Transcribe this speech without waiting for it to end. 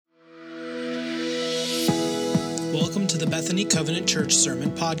the Bethany Covenant Church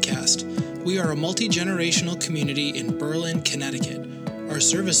Sermon Podcast. We are a multi-generational community in Berlin, Connecticut. Our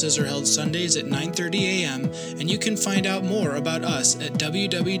services are held Sundays at 9:30 a.m., and you can find out more about us at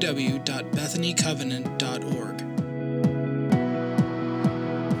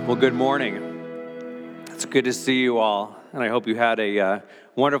www.bethanycovenant.org. Well, good morning. It's good to see you all, and I hope you had a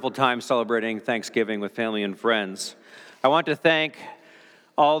wonderful time celebrating Thanksgiving with family and friends. I want to thank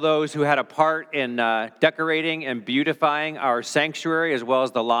all those who had a part in decorating and beautifying our sanctuary as well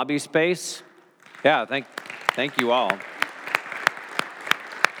as the lobby space. Yeah, thank you all.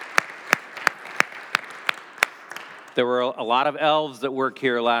 There were a lot of elves that work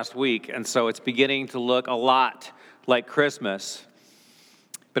here last week, and so it's beginning to look a lot like Christmas.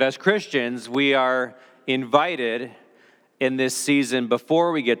 But as Christians, we are invited in this season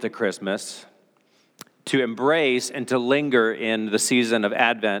before we get to Christmas to embrace and to linger in the season of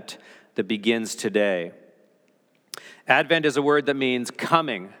Advent that begins today. Advent is a word that means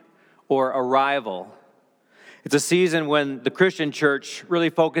coming or arrival. It's a season when the Christian church really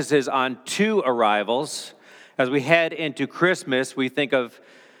focuses on two arrivals. As we head into Christmas, we think of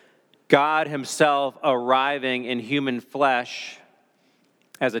God himself arriving in human flesh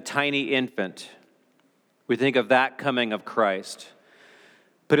as a tiny infant. We think of that coming of Christ.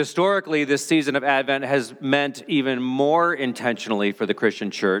 But historically, this season of Advent has meant even more intentionally for the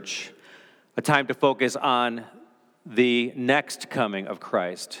Christian church, a time to focus on the next coming of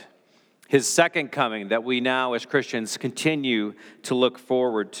Christ, his second coming that we now as Christians continue to look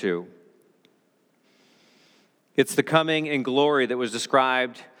forward to. It's the coming in glory that was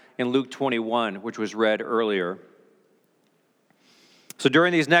described in Luke 21, which was read earlier. So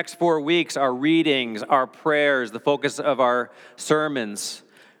during these next 4 weeks, our readings, our prayers, the focus of our sermons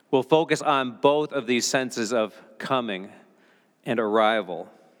will focus on both of these senses of coming and arrival.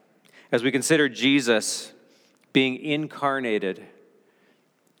 As we consider Jesus being incarnated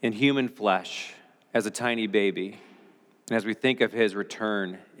in human flesh as a tiny baby, and as we think of his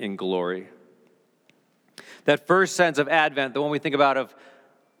return in glory. That first sense of Advent, the one we think about of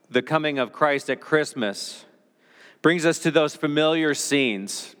the coming of Christ at Christmas, brings us to those familiar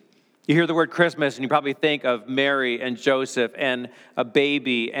scenes. You hear the word Christmas and you probably think of Mary and Joseph and a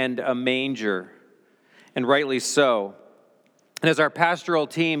baby and a manger, and rightly so. And as our pastoral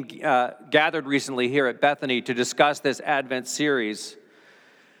team gathered recently here at Bethany to discuss this Advent series,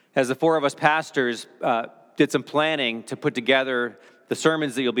 as the four of us pastors did some planning to put together the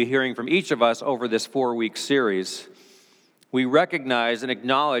sermons that you'll be hearing from each of us over this 4-week series, we recognize and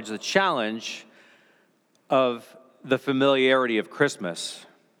acknowledge the challenge of the familiarity of Christmas.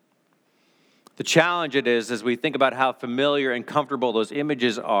 The challenge it is, as we think about how familiar and comfortable those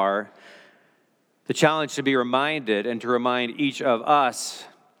images are, the challenge to be reminded and to remind each of us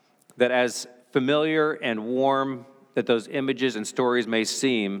that as familiar and warm that those images and stories may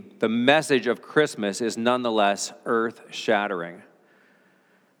seem, the message of Christmas is nonetheless earth-shattering.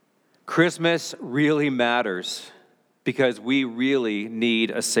 Christmas really matters because we really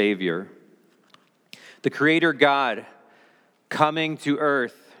need a Savior. The Creator God coming to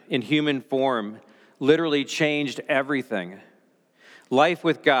earth in human form literally changed everything. Life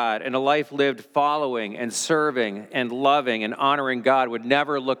with God and a life lived following and serving and loving and honoring God would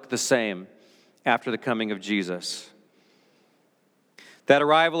never look the same after the coming of Jesus. That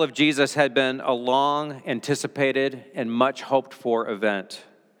arrival of Jesus had been a long anticipated and much hoped for event.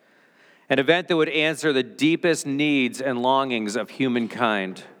 An event that would answer the deepest needs and longings of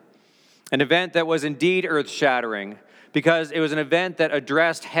humankind. An event that was indeed earth-shattering because it was an event that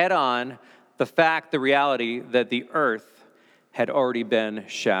addressed head-on the reality that the earth had already been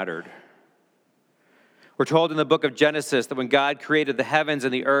shattered. We're told in the book of Genesis that when God created the heavens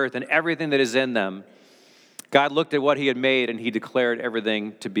and the earth and everything that is in them, God looked at what he had made and he declared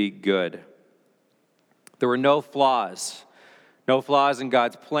everything to be good. There were no flaws in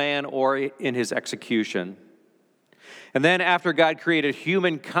God's plan or in his execution. And then after God created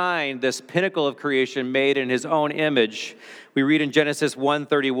humankind, this pinnacle of creation made in his own image, we read in Genesis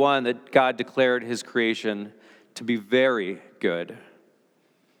 1:31 that God declared his creation to be very good.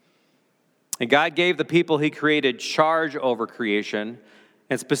 And God gave the people he created charge over creation,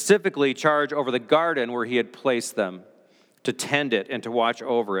 and specifically charge over the garden where he had placed them, to tend it and to watch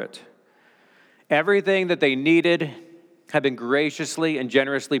over it. Everything that they needed had been graciously and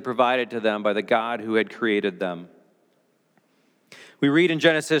generously provided to them by the God who had created them. We read in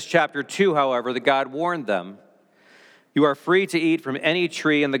Genesis chapter 2, however, that God warned them, "You are free to eat from any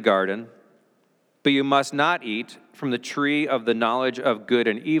tree in the garden, but you must not eat from the tree of the knowledge of good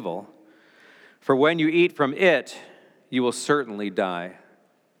and evil. For when you eat from it, you will certainly die."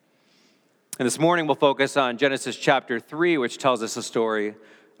 And this morning we'll focus on Genesis chapter 3, which tells us the story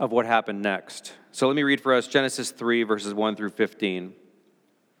of what happened next. So let me read for us Genesis 3, verses 1 through 15.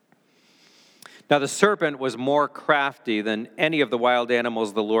 Now the serpent was more crafty than any of the wild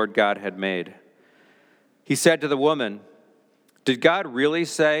animals the Lord God had made. He said to the woman, "Did God really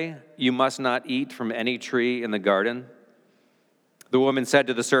say you must not eat from any tree in the garden?" The woman said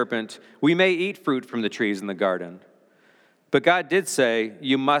to the serpent, "We may eat fruit from the trees in the garden. But God did say,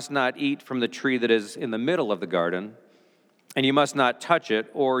 you must not eat from the tree that is in the middle of the garden, and you must not touch it,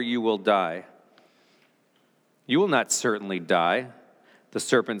 or you will die." "You will not certainly die," the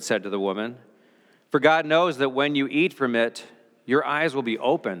serpent said to the woman. "For God knows that when you eat from it, your eyes will be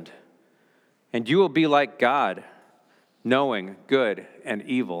opened, and you will be like God, knowing good and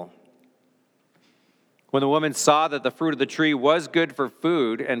evil." When the woman saw that the fruit of the tree was good for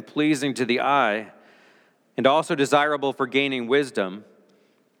food and pleasing to the eye, and also desirable for gaining wisdom,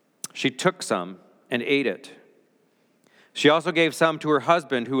 she took some and ate it. She also gave some to her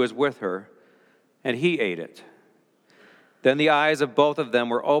husband who was with her, and he ate it. Then the eyes of both of them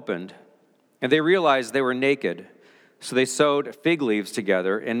were opened, and they realized they were naked, so they sewed fig leaves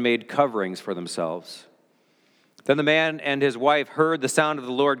together and made coverings for themselves. Then the man and his wife heard the sound of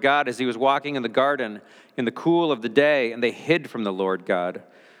the Lord God as he was walking in the garden in the cool of the day, and they hid from the Lord God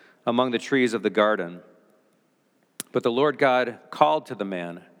among the trees of the garden. But the Lord God called to the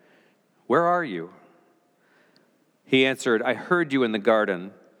man, "Where are you?" He answered, "I heard you in the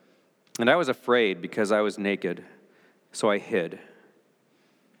garden, and I was afraid because I was naked, so I hid."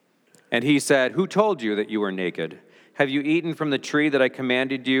 And he said, "Who told you that you were naked? Have you eaten from the tree that I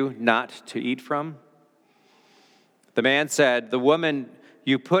commanded you not to eat from?" The man said, "The woman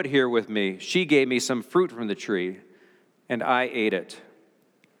you put here with me, she gave me some fruit from the tree, and I ate it."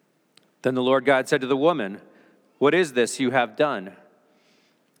 Then the Lord God said to the woman, "What is this you have done?"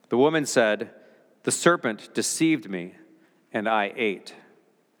 The woman said, "The serpent deceived me, and I ate."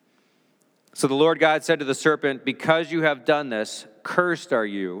 So the Lord God said to the serpent, "Because you have done this, cursed are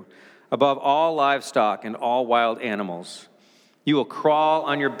you above all livestock and all wild animals. You will crawl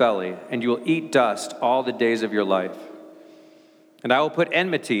on your belly, and you will eat dust all the days of your life. And I will put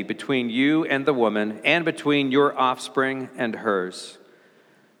enmity between you and the woman, and between your offspring and hers.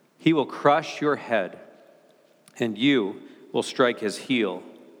 He will crush your head, and you will strike his heel."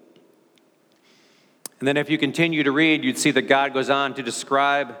 And then if you continue to read, you'd see that God goes on to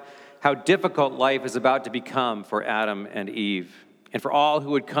describe how difficult life is about to become for Adam and Eve, and for all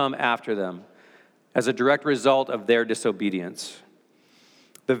who would come after them as a direct result of their disobedience.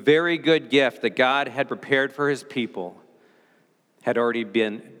 The very good gift that God had prepared for his people had already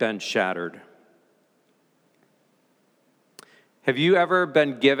been shattered. Have you ever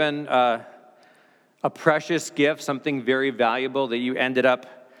been given a precious gift, something very valuable that you ended up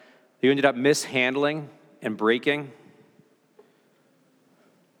mishandling and breaking?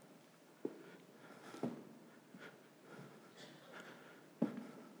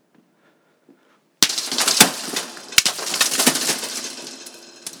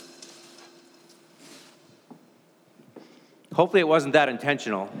 Hopefully it wasn't that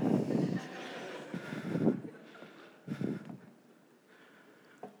intentional.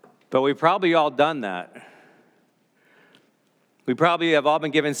 But we've probably all done that. We probably have all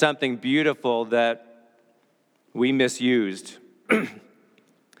been given something beautiful that we misused,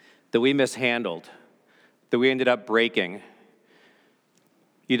 that we mishandled, that we ended up breaking,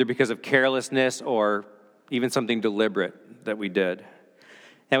 either because of carelessness or even something deliberate that we did.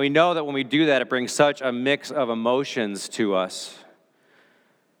 And we know that when we do that, it brings such a mix of emotions to us.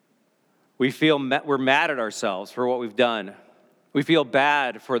 We feel we're mad at ourselves for what we've done. We feel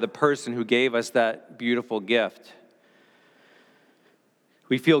bad for the person who gave us that beautiful gift.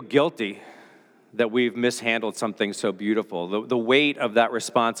 We feel guilty that we've mishandled something so beautiful. The weight of that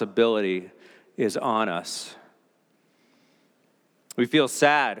responsibility is on us. We feel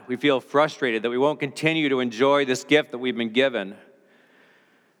sad. We feel frustrated that we won't continue to enjoy this gift that we've been given.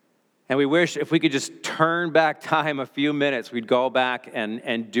 And we wish if we could just turn back time a few minutes, we'd go back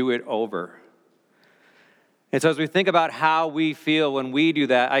and do it over. And so as we think about how we feel when we do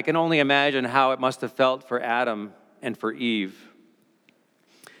that, I can only imagine how it must have felt for Adam and for Eve.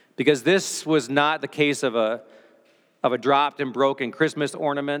 Because this was not the case of a dropped and broken Christmas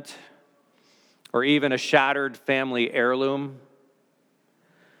ornament or even a shattered family heirloom.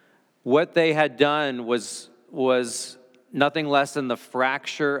 What they had done was nothing less than the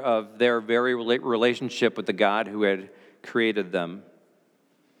fracture of their very relationship with the God who had created them.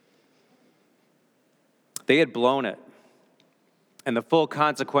 They had blown it, and the full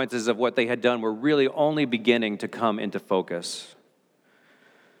consequences of what they had done were really only beginning to come into focus.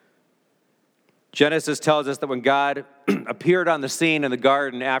 Genesis tells us that when God appeared on the scene in the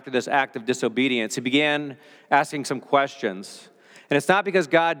garden after this act of disobedience, he began asking some questions. And it's not because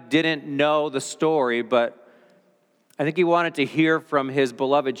God didn't know the story, but I think he wanted to hear from his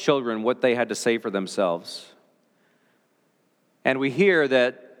beloved children what they had to say for themselves. And we hear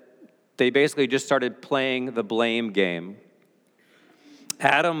that they basically just started playing the blame game.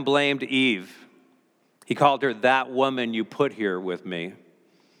 Adam blamed Eve. He called her, "That woman you put here with me."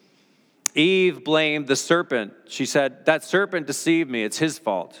 Eve blamed the serpent. She said, "That serpent deceived me. It's his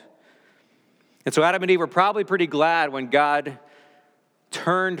fault." And so Adam and Eve were probably pretty glad when God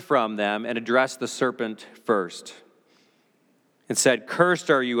turned from them and addressed the serpent first and said, "Cursed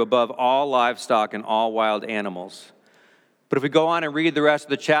are you above all livestock and all wild animals." But if we go on and read the rest of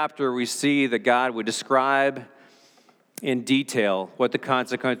the chapter, we see that God would describe in detail what the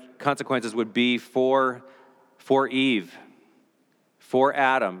consequences would be for Eve, for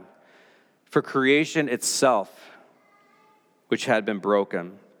Adam, for creation itself, which had been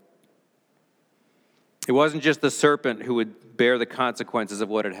broken. It wasn't just the serpent who would bear the consequences of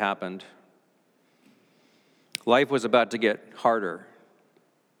what had happened. Life was about to get harder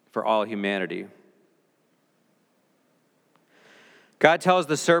for all humanity. God tells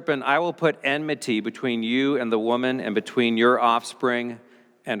the serpent, "I will put enmity between you and the woman and between your offspring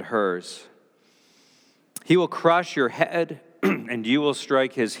and hers. He will crush your head and you will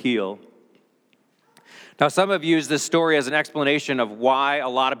strike his heel." Now, some have used this story as an explanation of why a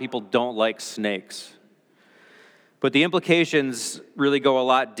lot of people don't like snakes. But the implications really go a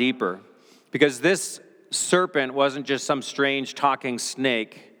lot deeper, because this serpent wasn't just some strange talking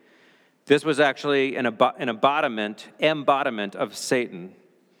snake. This was actually an embodiment of Satan,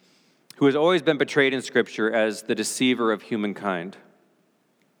 who has always been portrayed in Scripture as the deceiver of humankind.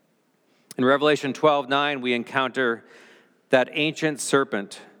 In Revelation 12:9, we encounter that ancient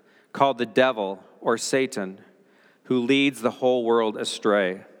serpent called the devil or Satan, who leads the whole world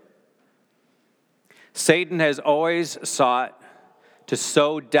astray. Satan has always sought to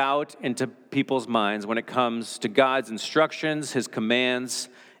sow doubt into people's minds when it comes to God's instructions, his commands,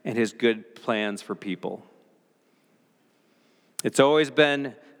 and his good plans for people. It's always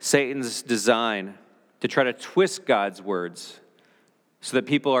been Satan's design to try to twist God's words so that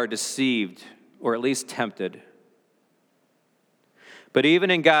people are deceived or at least tempted. But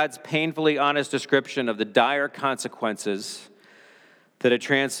even in God's painfully honest description of the dire consequences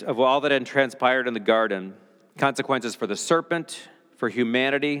of all that had transpired in the garden, consequences for the serpent, for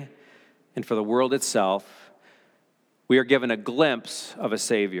humanity, and for the world itself, we are given a glimpse of a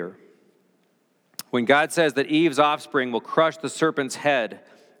Savior. When God says that Eve's offspring will crush the serpent's head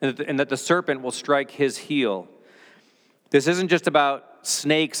and that the serpent will strike his heel, this isn't just about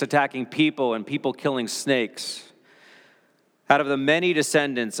snakes attacking people and people killing snakes. Out of the many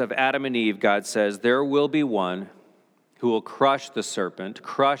descendants of Adam and Eve, God says, there will be one who will crush the serpent,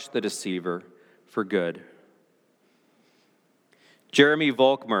 crush the deceiver for good. Jeremy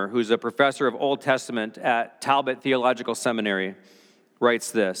Volkmer, who's a professor of Old Testament at Talbot Theological Seminary,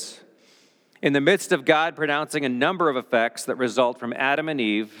 writes this: in the midst of God pronouncing a number of effects that result from Adam and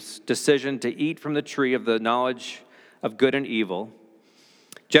Eve's decision to eat from the tree of the knowledge of good and evil,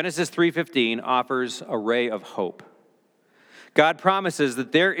 Genesis 3:15 offers a ray of hope. God promises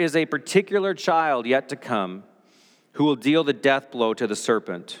that there is a particular child yet to come who will deal the death blow to the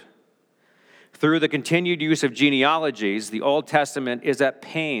serpent. Through the continued use of genealogies, the Old Testament is at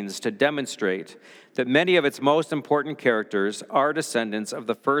pains to demonstrate that many of its most important characters are descendants of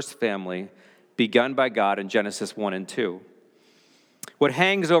the first family begun by God in Genesis 1 and 2. What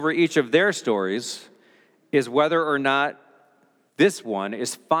hangs over each of their stories is whether or not this one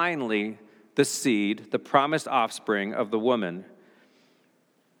is finally the seed, the promised offspring of the woman,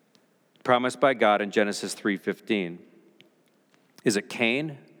 promised by God in Genesis 3:15. Is it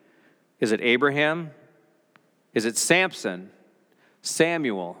Cain? Is it Abraham? Is it Samson,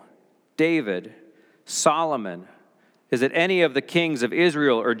 Samuel, David, Solomon? Is it any of the kings of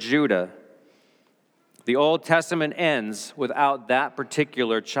Israel or Judah? The Old Testament ends without that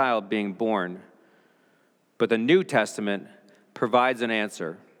particular child being born. But the New Testament provides an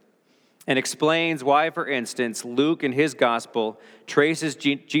answer and explains why, for instance, Luke in his gospel traces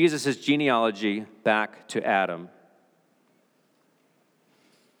Jesus' genealogy back to Adam.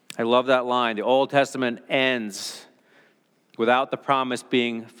 I love that line. The Old Testament ends without the promise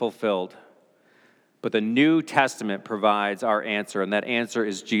being fulfilled. But the New Testament provides our answer, and that answer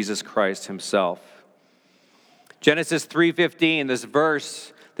is Jesus Christ himself. Genesis 3:15, this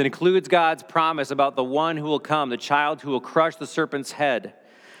verse that includes God's promise about the one who will come, the child who will crush the serpent's head.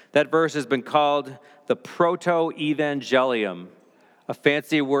 That verse has been called the proto-evangelium a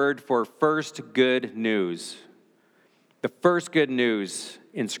fancy word for first good news. The first good news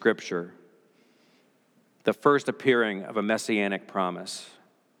in Scripture. The first appearing of a messianic promise.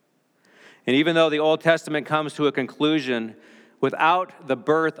 And even though the Old Testament comes to a conclusion without the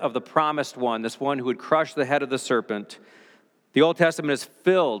birth of the promised one, this one who would crush the head of the serpent, the Old Testament is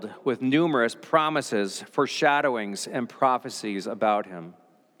filled with numerous promises, foreshadowings, and prophecies about him.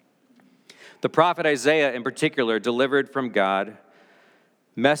 The prophet Isaiah, in particular, delivered from God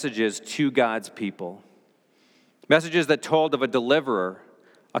messages to God's people. Messages that told of a deliverer,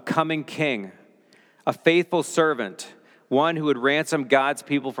 a coming king, a faithful servant, one who would ransom God's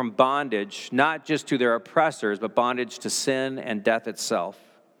people from bondage, not just to their oppressors, but bondage to sin and death itself.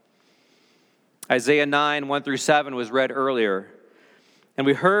 Isaiah 9, 1-7 was read earlier. And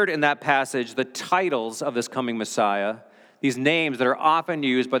we heard in that passage the titles of this coming Messiah, these names that are often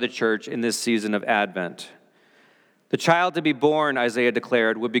used by the church in this season of Advent. The child to be born, Isaiah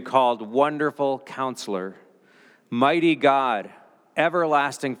declared, would be called Wonderful Counselor, Mighty God,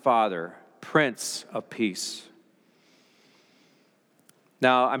 Everlasting Father, Prince of Peace.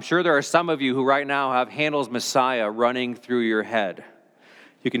 Now, I'm sure there are some of you who right now have Handel's Messiah running through your head.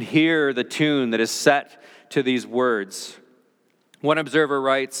 You can hear the tune that is set to these words. One observer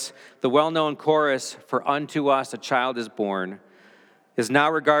writes, the well-known chorus, "For unto us a child is born," is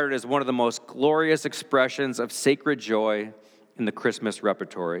now regarded as one of the most glorious expressions of sacred joy in the Christmas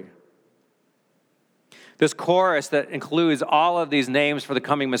repertory. This chorus that includes all of these names for the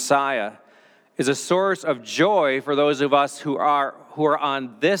coming Messiah is a source of joy for those of us who are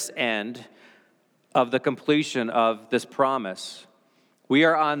on this end of the completion of this promise. We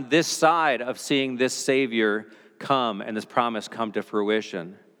are on this side of seeing this Savior come and this promise come to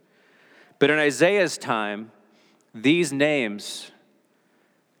fruition. But in Isaiah's time, these names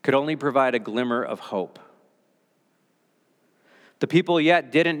could only provide a glimmer of hope. The people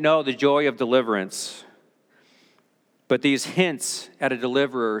yet didn't know the joy of deliverance, but these hints at a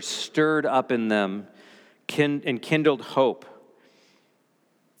deliverer stirred up in them and kindled hope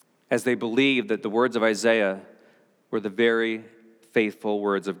as they believed that the words of Isaiah were the very faithful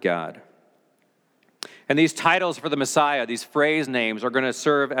words of God. And these titles for the Messiah, these phrase names, are going to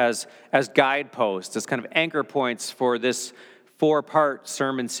serve as guideposts, as kind of anchor points for this 4-part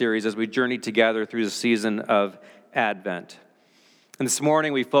sermon series as we journey together through the season of Advent. And this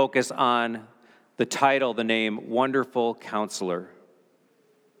morning we focus on the title, the name, Wonderful Counselor.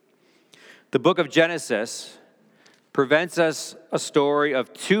 The book of Genesis presents us a story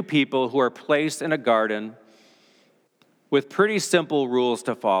of two people who are placed in a garden with pretty simple rules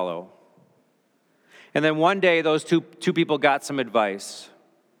to follow. And then one day, those two people got some advice.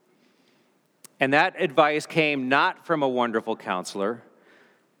 And that advice came not from a wonderful counselor,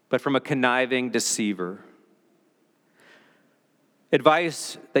 but from a conniving deceiver.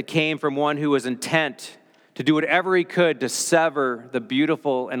 Advice that came from one who was intent to do whatever he could to sever the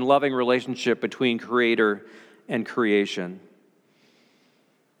beautiful and loving relationship between Creator and creation.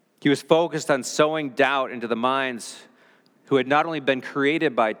 He was focused on sowing doubt into the minds who had not only been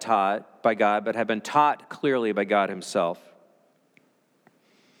created by God, but had been taught clearly by God himself.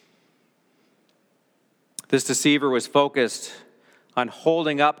 This deceiver was focused on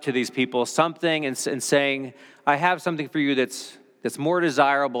holding up to these people something and saying, I have something for you that's more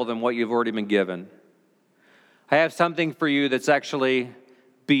desirable than what you've already been given. I have something for you that's actually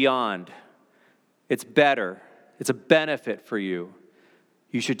beyond. It's better. It's a benefit for you.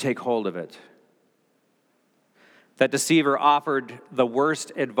 You should take hold of it. That deceiver offered the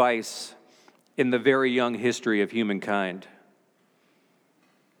worst advice in the very young history of humankind.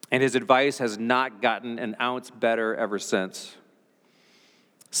 And his advice has not gotten an ounce better ever since.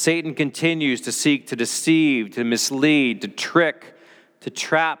 Satan continues to seek to deceive, to mislead, to trick, to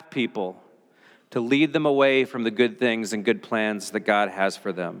trap people, to lead them away from the good things and good plans that God has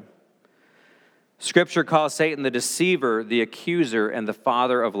for them. Scripture calls Satan the deceiver, the accuser, and the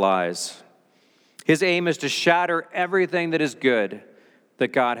father of lies. His aim is to shatter everything that is good that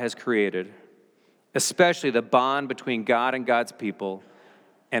God has created, especially the bond between God and God's people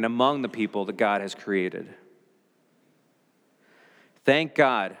and among the people that God has created. Thank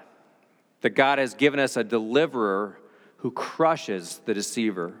God that God has given us a deliverer who crushes the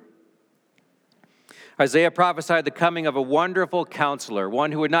deceiver. Isaiah prophesied the coming of a wonderful counselor,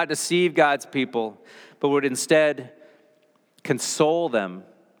 one who would not deceive God's people, but would instead console them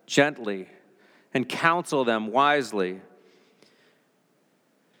gently and counsel them wisely.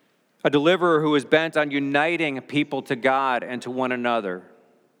 A deliverer who is bent on uniting people to God and to one another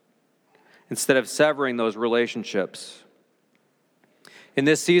instead of severing those relationships. In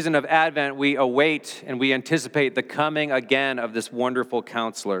this season of Advent, we await and we anticipate the coming again of this wonderful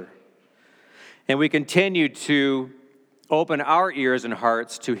counselor. And we continue to open our ears and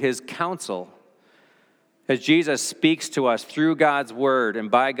hearts to his counsel as Jesus speaks to us through God's word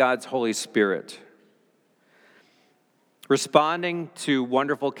and by God's Holy Spirit. Responding to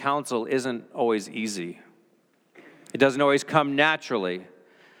wonderful counsel isn't always easy. It doesn't always come naturally.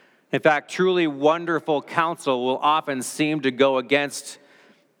 In fact, truly wonderful counsel will often seem to go against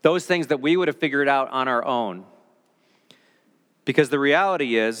those things that we would have figured out on our own. Because the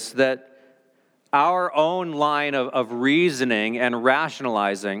reality is that our own line of reasoning and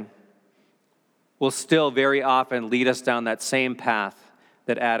rationalizing will still very often lead us down that same path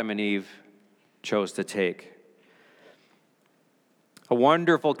that Adam and Eve chose to take. A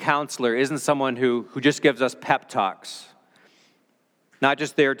wonderful counselor isn't someone who just gives us pep talks, not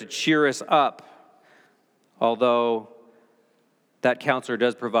just there to cheer us up, although that counselor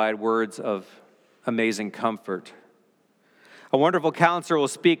does provide words of amazing comfort. A wonderful counselor will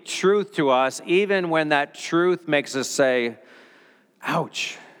speak truth to us even when that truth makes us say,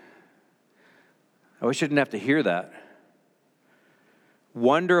 ouch, I wish I didn't have to hear that.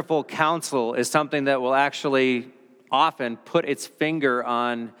 Wonderful counsel is something that will actually often put its finger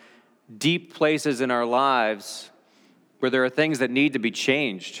on deep places in our lives where there are things that need to be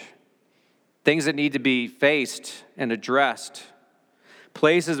changed, things that need to be faced and addressed,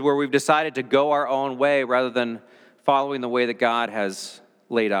 places where we've decided to go our own way rather than following the way that God has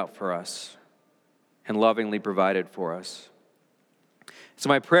laid out for us and lovingly provided for us. So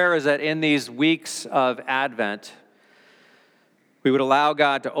my prayer is that in these weeks of Advent, we would allow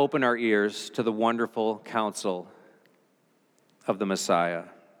God to open our ears to the wonderful counsel of the Messiah,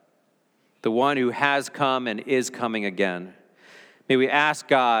 the one who has come and is coming again. May we ask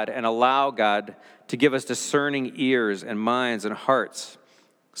God and allow God to give us discerning ears and minds and hearts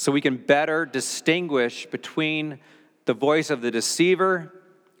so we can better distinguish between the voice of the deceiver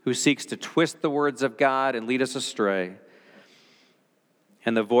who seeks to twist the words of God and lead us astray,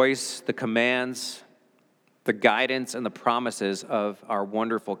 and the voice, the commands, the guidance, and the promises of our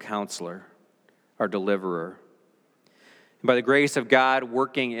wonderful counselor, our deliverer. And by the grace of God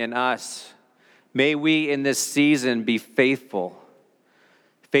working in us, may we in this season be faithful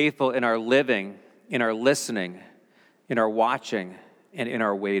in our living, in our listening, in our watching, and in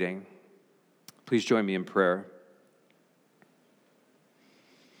our waiting. Please join me in prayer.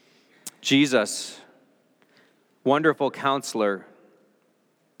 Jesus, wonderful counselor,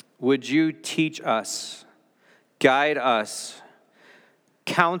 would you teach us, guide us,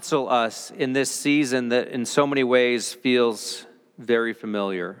 counsel us in this season that in so many ways feels very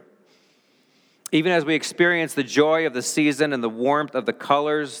familiar? Even as we experience the joy of the season and the warmth of the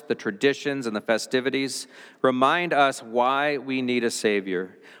colors, the traditions, and the festivities, remind us why we need a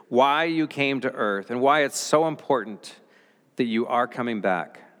Savior, why you came to earth, and why it's so important that you are coming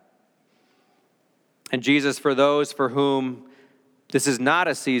back. And Jesus, for those for whom this is not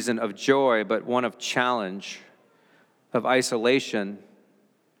a season of joy, but one of challenge, of isolation,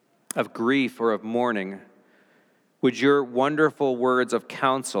 of grief, or of mourning, would your wonderful words of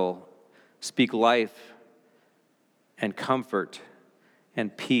counsel speak life and comfort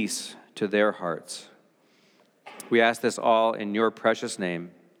and peace to their hearts. We ask this all in your precious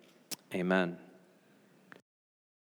name. Amen.